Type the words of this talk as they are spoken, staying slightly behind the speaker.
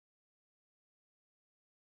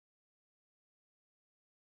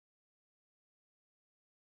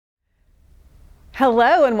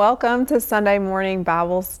Hello and welcome to Sunday Morning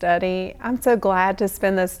Bible Study. I'm so glad to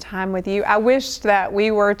spend this time with you. I wish that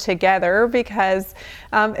we were together because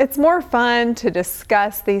it's more fun to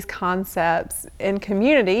discuss these concepts in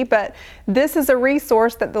community, but this is a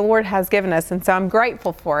resource that the Lord has given us, and so I'm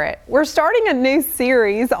grateful for it. We're starting a new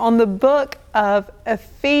series on the book of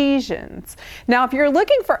Ephesians. Now, if you're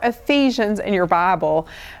looking for Ephesians in your Bible,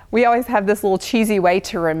 we always have this little cheesy way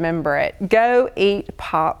to remember it. Go eat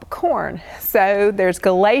popcorn. So there's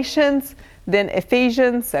Galatians, then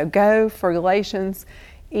Ephesians. So go for Galatians,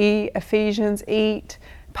 Ephesians, eat,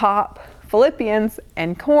 pop, Philippians,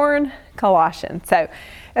 and corn, Colossians. So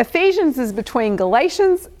Ephesians is between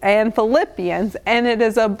Galatians and Philippians, and it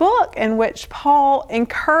is a book in which Paul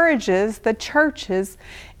encourages the churches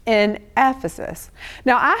in Ephesus.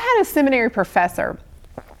 Now, I had a seminary professor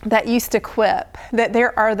that used to quip that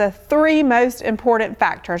there are the three most important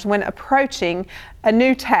factors when approaching a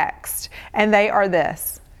new text, and they are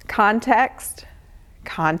this: context,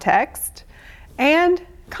 context, and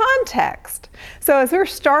context. So as we're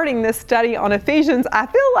starting this study on Ephesians, I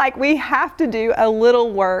feel like we have to do a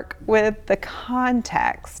little work with the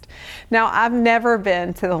context. Now, I've never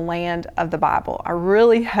been to the land of the Bible. I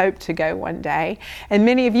really hope to go one day, and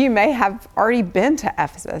many of you may have already been to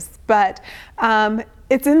Ephesus, but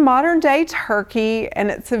it's in modern day Turkey,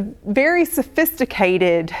 and it's a very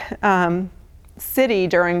sophisticated city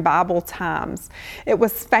during Bible times. It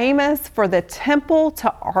was famous for the temple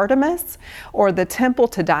to Artemis, or the temple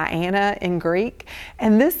to Diana in Greek,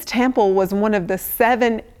 and this temple was one of the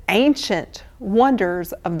 7 ancient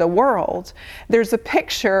wonders of the world. There's a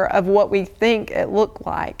picture of what we think it looked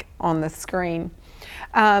like on the screen.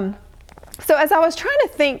 So as I was trying to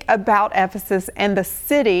think about Ephesus and the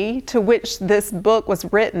city to which this book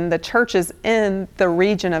was written, the churches in the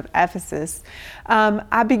region of Ephesus,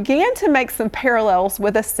 I began to make some parallels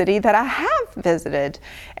with a city that I have visited,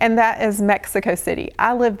 and that is Mexico City.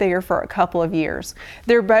 I lived there for a couple of years.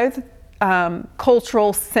 They're both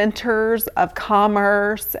cultural centers of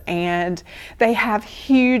commerce, and they have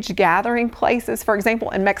huge gathering places. For example,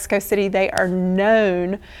 in Mexico City, they are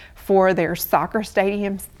known for their soccer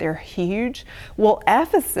stadiums. They're huge. Well,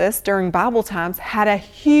 Ephesus during Bible times had a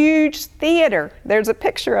huge theater. There's a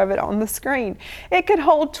picture of it on the screen. It could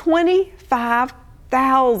hold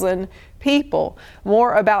 25,000 people.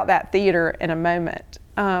 More about that theater in a moment.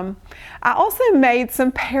 I also made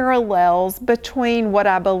some parallels between what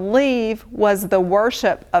I believe was the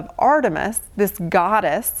worship of Artemis, this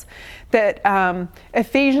goddess that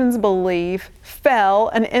Ephesians believe fell,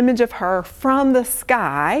 an image of her, from the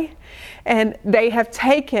sky, and they have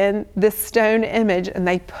taken this stone image and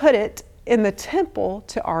they put it in the temple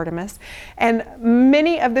to Artemis, and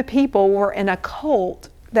many of the people were in a cult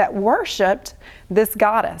that worshiped this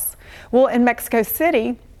goddess. Well, in Mexico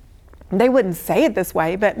City, they wouldn't say it this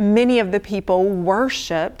way, but many of the people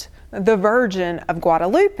worshiped the Virgin of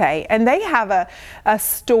Guadalupe. And they have a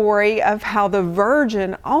story of how the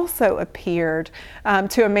Virgin also appeared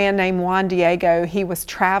to a man named Juan Diego. He was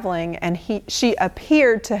traveling, and she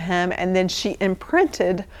appeared to him, and then she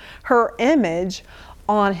imprinted her image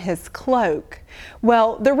on his cloak.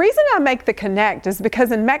 Well, the reason I make the connect is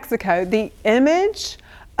because in Mexico, the image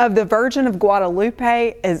of the Virgin of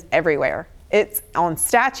Guadalupe is everywhere. It's on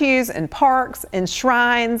statues and parks and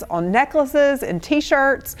shrines, on necklaces and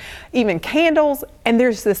t-shirts, even candles. And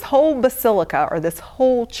there's this whole basilica, or this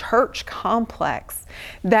whole church complex,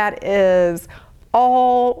 that is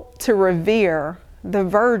all to revere the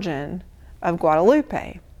Virgin of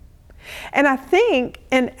Guadalupe. And I think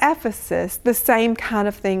in Ephesus, the same kind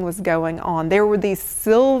of thing was going on. There were these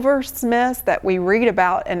silversmiths that we read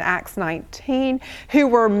about in Acts 19 who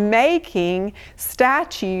were making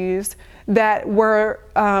statues that were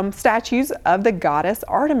statues of the goddess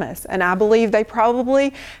Artemis. And I believe they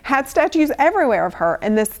probably had statues everywhere of her.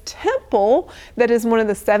 And this temple that is one of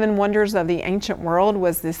the 7 wonders of the ancient world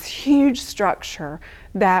was this huge structure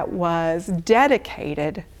that was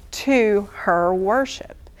dedicated to her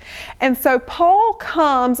worship. And so Paul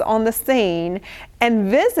comes on the scene and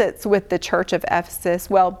visits with the church of Ephesus.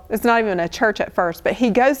 Well, it's not even a church at first, but he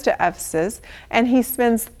goes to Ephesus and he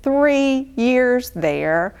spends 3 years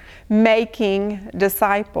there making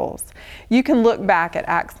disciples. You can look back at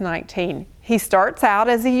Acts 19. He starts out,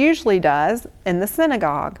 as he usually does, in the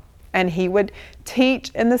synagogue. And he would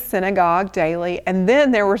teach in the synagogue daily. And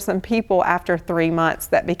then there were some people after 3 months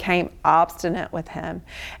that became obstinate with him.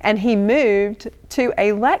 And he moved to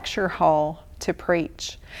a lecture hall to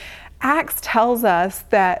preach. Acts tells us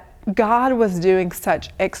that God was doing such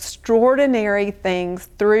extraordinary things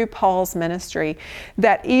through Paul's ministry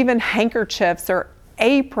that even handkerchiefs or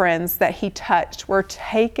aprons that he touched were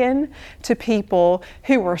taken to people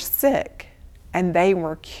who were sick, and they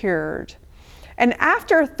were cured. And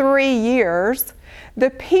after 3 years, the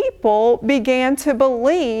people began to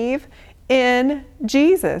believe in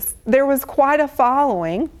Jesus. There was quite a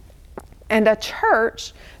following and a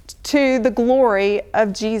church to the glory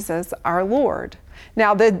of Jesus our Lord.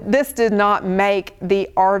 Now, this did not make the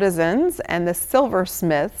artisans and the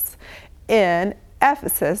silversmiths in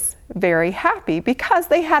Ephesus very happy, because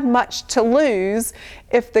they had much to lose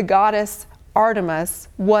if the goddess Artemis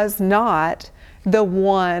was not the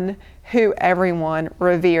one who everyone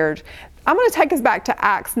revered. I'm going to take us back to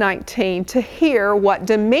Acts 19 to hear what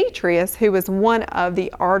Demetrius, who was one of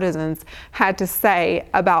the artisans, had to say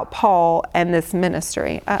about Paul and this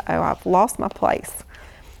ministry. I've lost my place.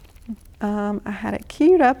 I had it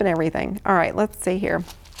queued up and everything. All right, let's see here.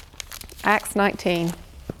 Acts 19.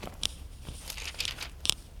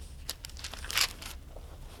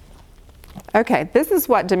 Okay, this is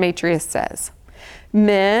what Demetrius says.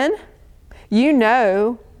 Men, you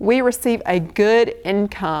know we receive a good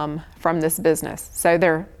income from this business. So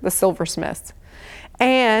they're the silversmiths.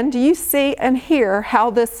 And you see and hear how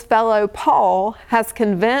this fellow Paul has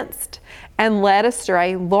convinced and led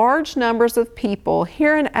astray large numbers of people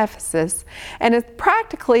here in Ephesus, and it's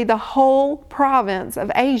practically the whole province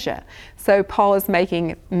of Asia. So Paul is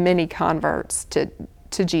making many converts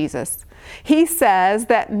to Jesus. He says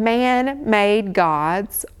that man-made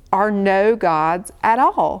gods are no gods at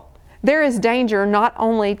all. There is danger not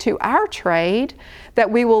only to our trade that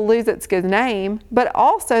we will lose its good name, but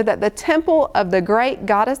also that the temple of the great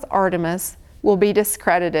goddess Artemis will be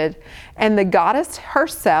discredited, and the goddess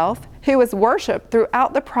herself, who is worshipped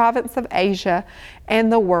throughout the province of Asia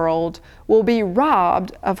and the world, will be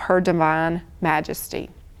robbed of her divine majesty.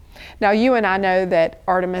 Now, you and I know that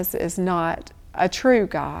Artemis is not a true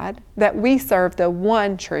God, that we serve the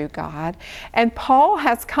one true God. And Paul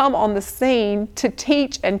has come on the scene to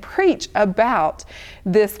teach and preach about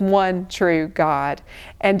this one true God.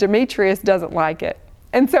 And Demetrius doesn't like it.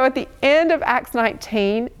 And so at the end of Acts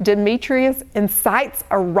 19, Demetrius incites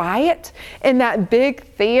a riot in that big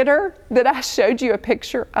theater that I showed you a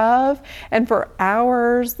picture of. And for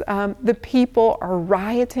hours, the people are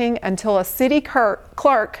rioting until a city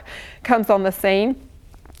clerk comes on the scene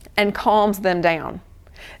and calms them down.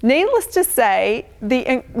 Needless to say,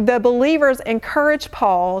 the believers encourage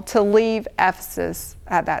Paul to leave Ephesus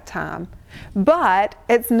at that time. But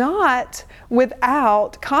it's not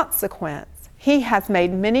without consequence. He has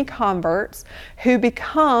made many converts who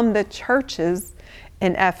become the churches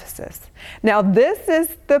in Ephesus. Now, this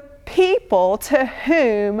is the people to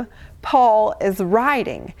whom Paul is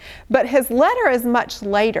writing, but his letter is much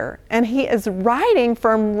later, and he is writing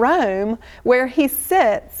from Rome, where he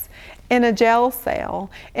sits in a jail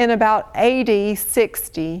cell in about AD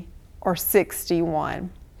 60 or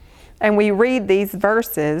 61. And we read these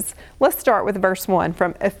verses. Let's start with verse 1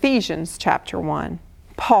 from Ephesians chapter 1.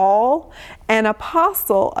 Paul, an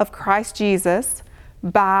apostle of Christ Jesus,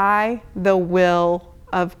 by the will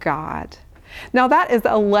of God. Now that is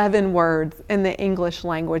 11 words in the English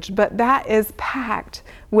language, but that is packed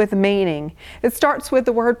with meaning. It starts with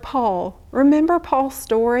the word Paul. Remember Paul's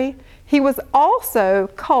story? He was also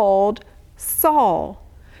called Saul.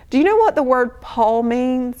 Do you know what the word Paul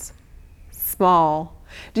means? Small.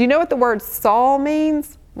 Do you know what the word Saul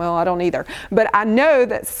means? Well, I don't either. But I know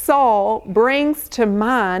that Saul brings to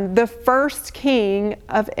mind the first king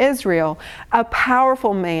of Israel, a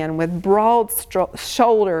powerful man with broad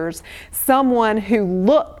shoulders, someone who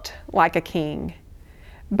looked like a king.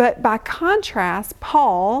 But by contrast,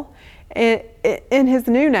 Paul, in his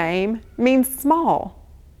new name, means small.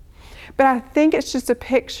 But I think it's just a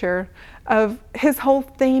picture of his whole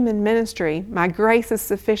theme in ministry. My grace is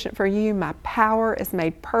sufficient for you. My power is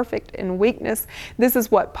made perfect in weakness. This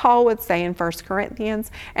is what Paul would say in 1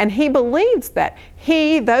 Corinthians. And he believes that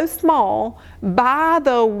he, though small, by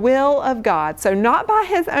the will of God, so not by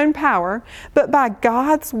his own power, but by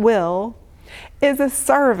God's will, is a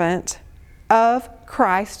servant of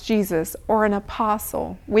Christ Jesus, or an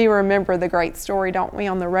apostle. We remember the great story, don't we,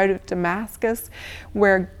 on the road of Damascus,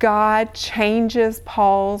 where God changes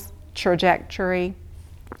Paul's trajectory,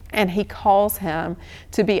 and he calls him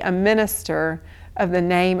to be a minister of the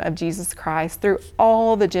name of Jesus Christ through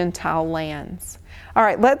all the Gentile lands. All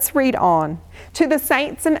right, let's read on. To the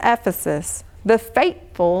saints in Ephesus, the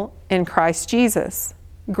faithful in Christ Jesus,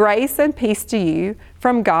 grace and peace to you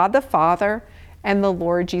from God the Father and the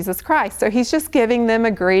Lord Jesus Christ. So he's just giving them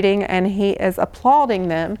a greeting, and he is applauding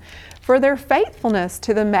them for their faithfulness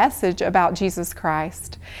to the message about Jesus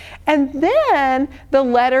Christ. And then the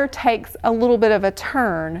letter takes a little bit of a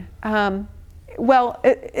turn.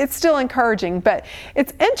 it's still encouraging, but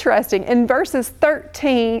it's interesting. In verses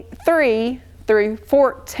 3 through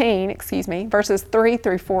 14, verses 3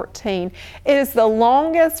 through 14, it is the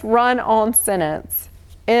longest run-on sentence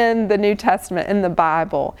in the New Testament, in the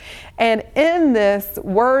Bible. And in this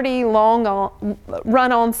wordy, long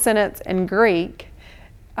run-on sentence in Greek,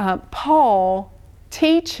 Paul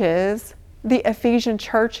teaches the Ephesian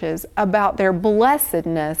churches about their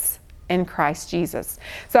blessedness in Christ Jesus.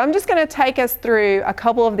 So I'm just going to take us through a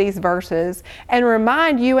couple of these verses and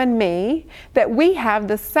remind you and me that we have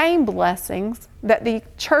the same blessings that the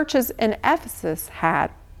churches in Ephesus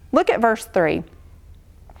had. Look at verse 3.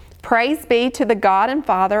 Praise be to the God and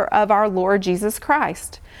Father of our Lord Jesus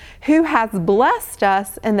Christ, who has blessed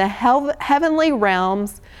us in the heavenly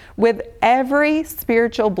realms with every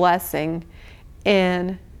spiritual blessing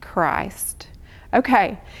in Christ.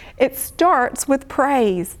 Okay, it starts with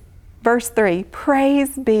praise. Verse 3,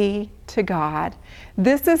 praise be to God.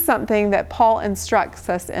 This is something that Paul instructs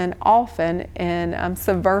us in often in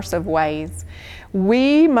subversive ways.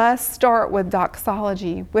 We must start with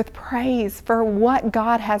doxology, with praise for what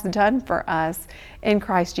God has done for us in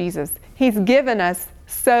Christ Jesus. He's given us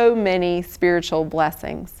so many spiritual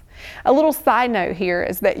blessings. A little side note here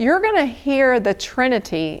is that you're going to hear the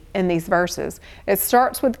Trinity in these verses. It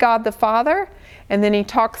starts with God the Father, and then he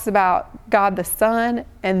talks about God the Son,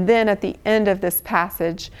 and then at the end of this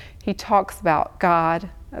passage, he talks about God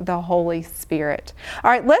the Holy Spirit.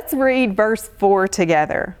 All right, let's read verse 4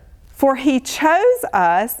 together. For he chose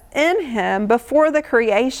us in him before the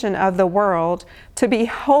creation of the world to be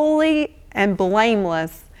holy and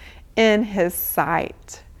blameless in his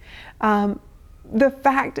sight. The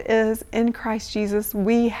fact is, in Christ Jesus,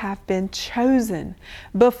 we have been chosen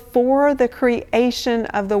before the creation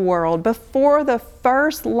of the world, before the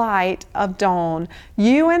first light of dawn.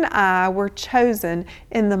 You and I were chosen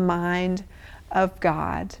in the mind of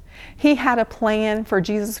God. He had a plan for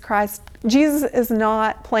Jesus Christ. Jesus is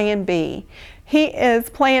not plan B. He is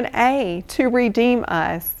plan A to redeem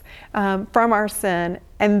us from our sin.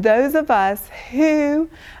 And those of us who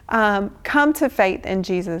come to faith in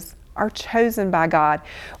Jesus are chosen by God.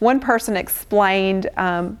 One person explained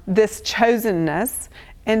this chosenness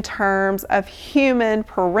in terms of human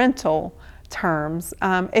parental terms.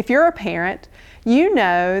 If you're a parent, you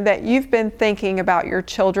know that you've been thinking about your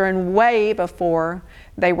children way before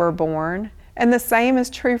they were born. And the same is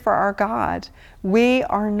true for our God. We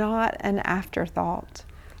are not an afterthought.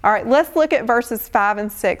 All right, let's look at verses 5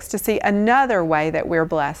 and 6 to see another way that we're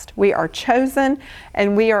blessed. We are chosen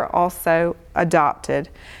and we are also adopted.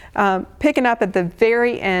 Picking up at the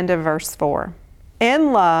very end of verse 4.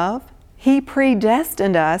 In love, he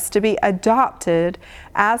predestined us to be adopted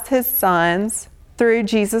as his sons through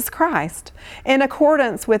Jesus Christ, in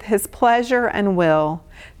accordance with his pleasure and will,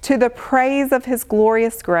 to the praise of his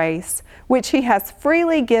glorious grace, which he has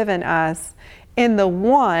freely given us in the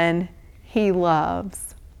one he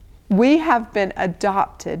loves. We have been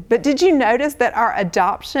adopted, but did you notice that our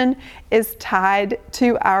adoption is tied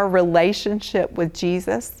to our relationship with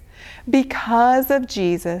Jesus? Because of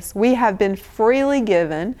Jesus, we have been freely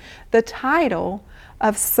given the title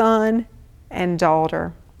of son and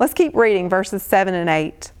daughter. Let's keep reading verses 7 and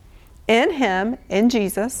 8. In him, in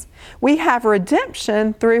Jesus, we have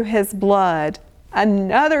redemption through his blood,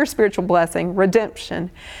 another spiritual blessing, redemption,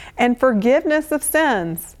 and forgiveness of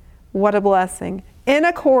sins. What a blessing. In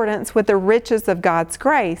accordance with the riches of God's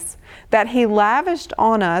grace that he lavished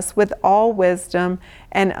on us with all wisdom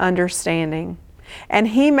and understanding. And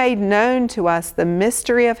he made known to us the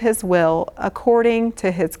mystery of his will according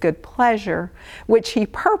to his good pleasure, which he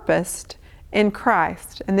purposed in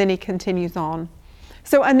Christ. And then he continues on.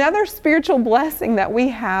 So another spiritual blessing that we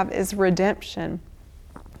have is redemption.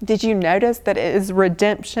 Did you notice that it is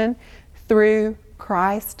redemption through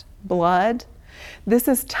Christ's blood? This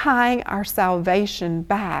is tying our salvation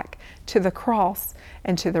back to the cross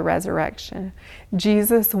and to the resurrection.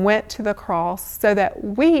 Jesus went to the cross so that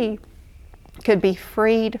we could be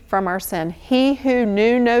freed from our sin. He who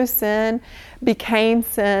knew no sin became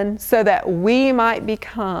sin so that we might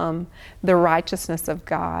become the righteousness of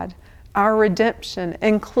God. Our redemption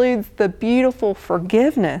includes the beautiful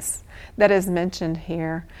forgiveness that is mentioned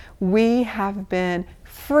here. We have been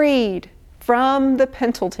freed from the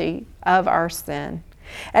penalty of our sin.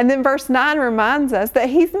 And then verse 9 reminds us that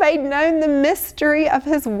he's made known the mystery of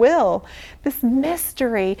his will. This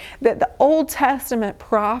mystery that the Old Testament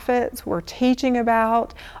prophets were teaching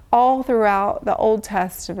about all throughout the Old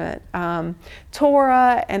Testament.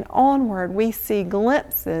 Torah and onward, we see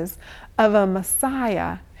glimpses of a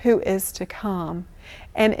Messiah who is to come.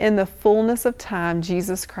 And in the fullness of time,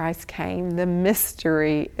 Jesus Christ came. The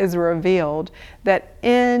mystery is revealed that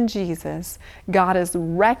in Jesus, God is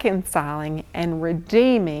reconciling and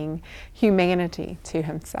redeeming humanity to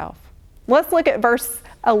himself. Let's look at verse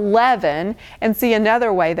 11 and see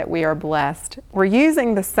another way that we are blessed. We're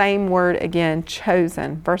using the same word again,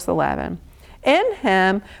 chosen. Verse 11. In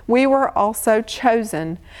him we were also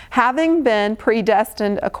chosen, having been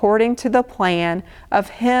predestined according to the plan of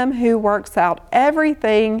him who works out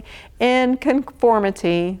everything in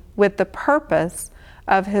conformity with the purpose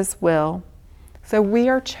of his will. So we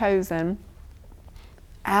are chosen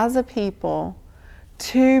as a people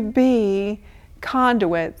to be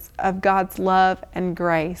conduits of God's love and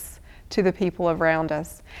grace to the people around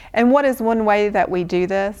us. And what is one way that we do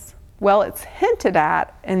this? Well, it's hinted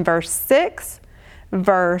at in verse 6,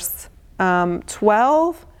 verse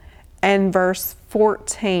 12, and verse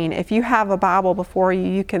 14. If you have a Bible before you,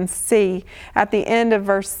 you can see at the end of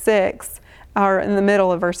verse 6, or in the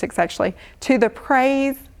middle of verse 6 actually, to the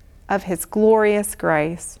praise of his glorious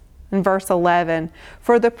grace. In verse 11,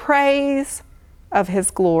 for the praise of his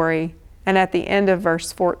glory. And at the end of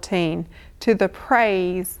verse 14, to the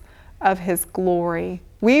praise of his glory.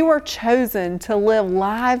 We were chosen to live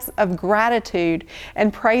lives of gratitude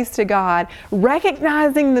and praise to God,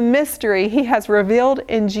 recognizing the mystery he has revealed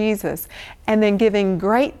in Jesus, and then giving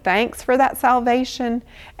great thanks for that salvation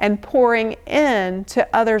and pouring in to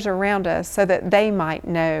others around us so that they might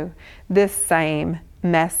know this same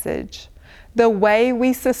message. The way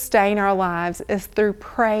we sustain our lives is through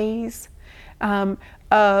praise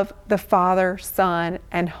of the Father, Son,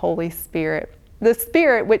 and Holy Spirit. The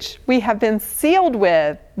Spirit which we have been sealed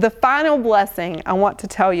with, the final blessing I want to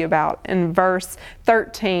tell you about in verse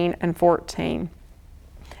 13 and 14.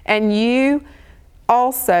 And you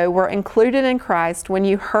also were included in Christ when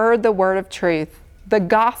you heard the word of truth, the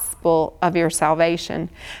gospel of your salvation.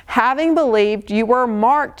 Having believed, you were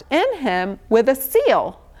marked in him with a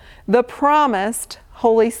seal, the promised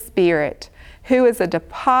Holy Spirit, who is a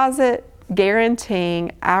deposit guaranteeing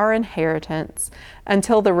our inheritance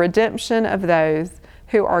until the redemption of those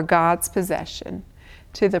who are God's possession,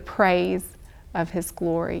 to the praise of his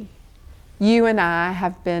glory. You and I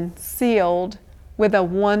have been sealed with a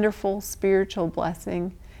wonderful spiritual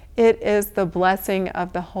blessing. It is the blessing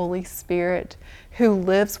of the Holy Spirit who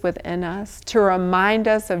lives within us to remind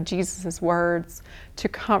us of Jesus' words, to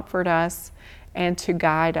comfort us, and to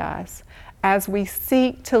guide us as we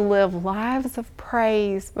seek to live lives of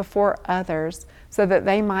praise before others so that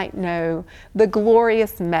they might know the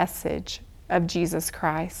glorious message of Jesus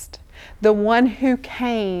Christ, the one who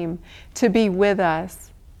came to be with us,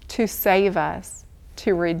 to save us,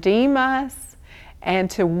 to redeem us, and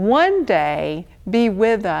to one day be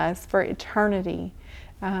with us for eternity.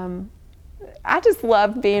 I just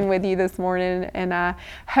love being with you this morning, and I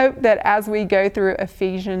hope that as we go through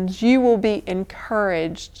Ephesians, you will be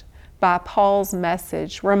encouraged by Paul's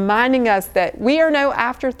message, reminding us that we are no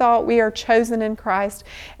afterthought, we are chosen in Christ,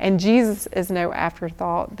 and Jesus is no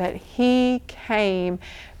afterthought, that he came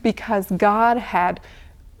because God had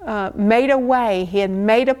made a way, he had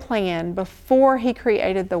made a plan before he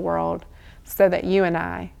created the world so that you and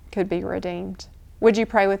I could be redeemed. Would you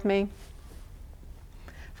pray with me?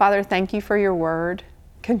 Father, thank you for your word.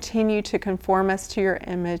 Continue to conform us to your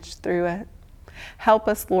image through it. Help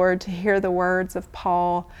us, Lord, to hear the words of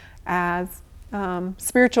Paul as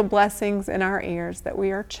spiritual blessings in our ears, that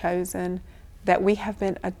we are chosen, that we have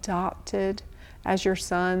been adopted as your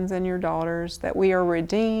sons and your daughters, that we are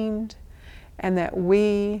redeemed, and that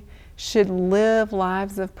we should live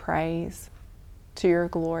lives of praise to your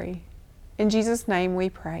glory. In Jesus' name we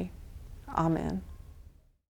pray. Amen.